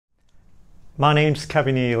My name's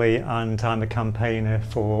Kevin Healey and I'm a campaigner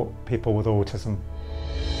for people with autism.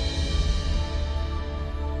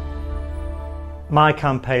 My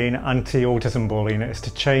campaign, Anti-Autism Bullying, is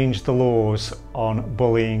to change the laws on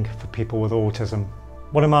bullying for people with autism.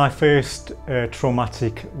 One of my first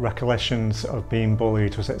traumatic recollections of being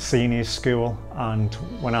bullied was at senior school, and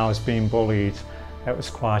when I was being bullied it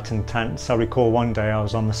was quite intense. I recall one day I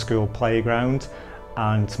was on the school playground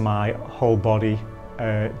and my whole body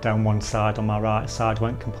down one side on my right side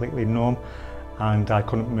went completely numb and I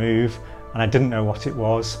couldn't move and I didn't know what it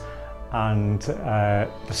was, and the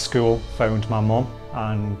school phoned my mum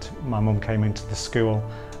and my mum came into the school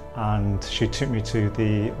and she took me to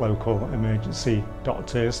the local emergency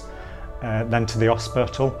doctors, then to the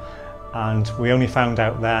hospital, and we only found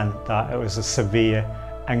out then that it was a severe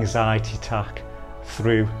anxiety attack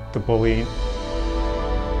through the bullying.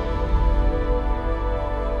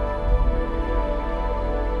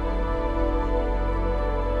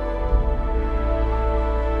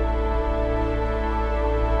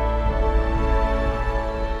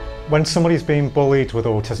 When somebody's being bullied with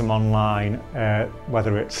autism online,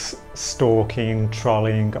 whether it's stalking,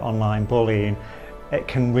 trolling, online bullying, it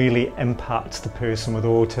can really impact the person with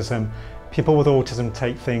autism. People with autism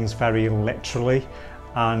take things very literally,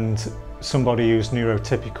 and somebody who's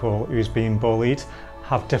neurotypical, who's being bullied,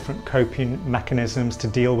 have different coping mechanisms to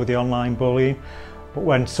deal with the online bullying. But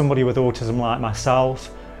when somebody with autism like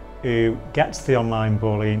myself, who gets the online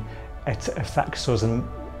bullying, it affects us in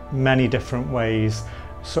many different ways,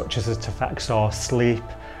 such as it affects our sleep,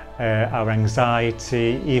 our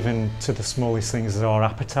anxiety, even to the smallest things as our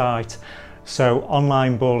appetite. So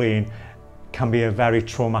online bullying can be a very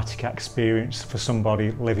traumatic experience for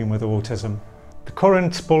somebody living with autism. The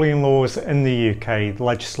current bullying laws in the UK, the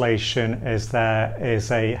legislation is there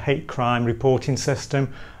is a hate crime reporting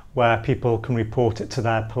system where people can report it to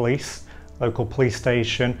their police, local police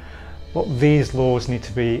station, but these laws need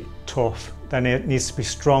to be tough. There needs to be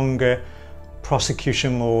stronger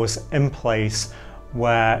prosecution laws in place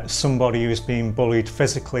where somebody who's being bullied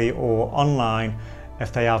physically or online,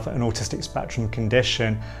 if they have an autistic spectrum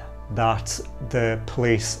condition, that the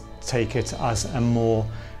police take it as a more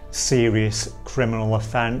serious criminal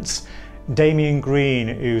offence. Damien Green,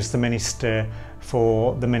 who's the Minister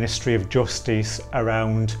for the Ministry of Justice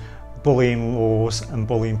around bullying laws and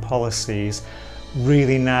bullying policies,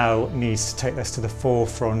 really now needs to take this to the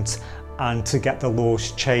forefront and to get the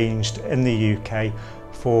laws changed in the UK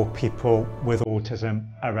for people with autism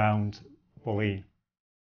around bullying.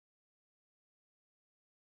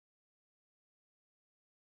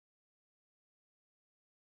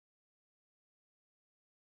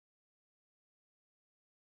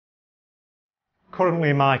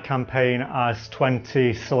 Currently my campaign has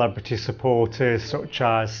 20 celebrity supporters such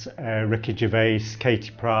as Ricky Gervais,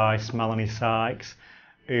 Katie Price, Melanie Sykes,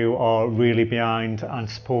 who are really behind and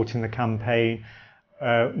supporting the campaign.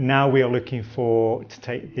 Now we are looking to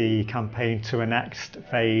take the campaign to a next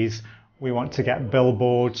phase. We want to get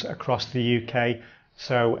billboards across the UK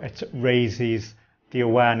so it raises the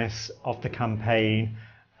awareness of the campaign.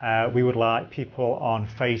 We would like people on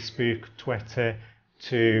Facebook, Twitter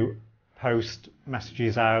to post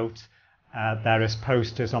messages out. There is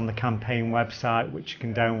posters on the campaign website which you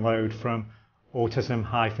can download from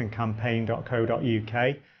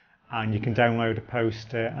autism-campaign.co.uk, and you can download a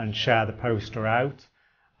poster and share the poster out.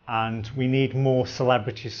 And we need more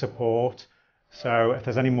celebrity support, so if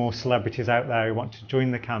there's any more celebrities out there who want to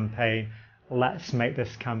join the campaign, let's make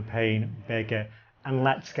this campaign bigger and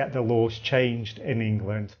let's get the laws changed in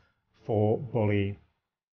England for bullying.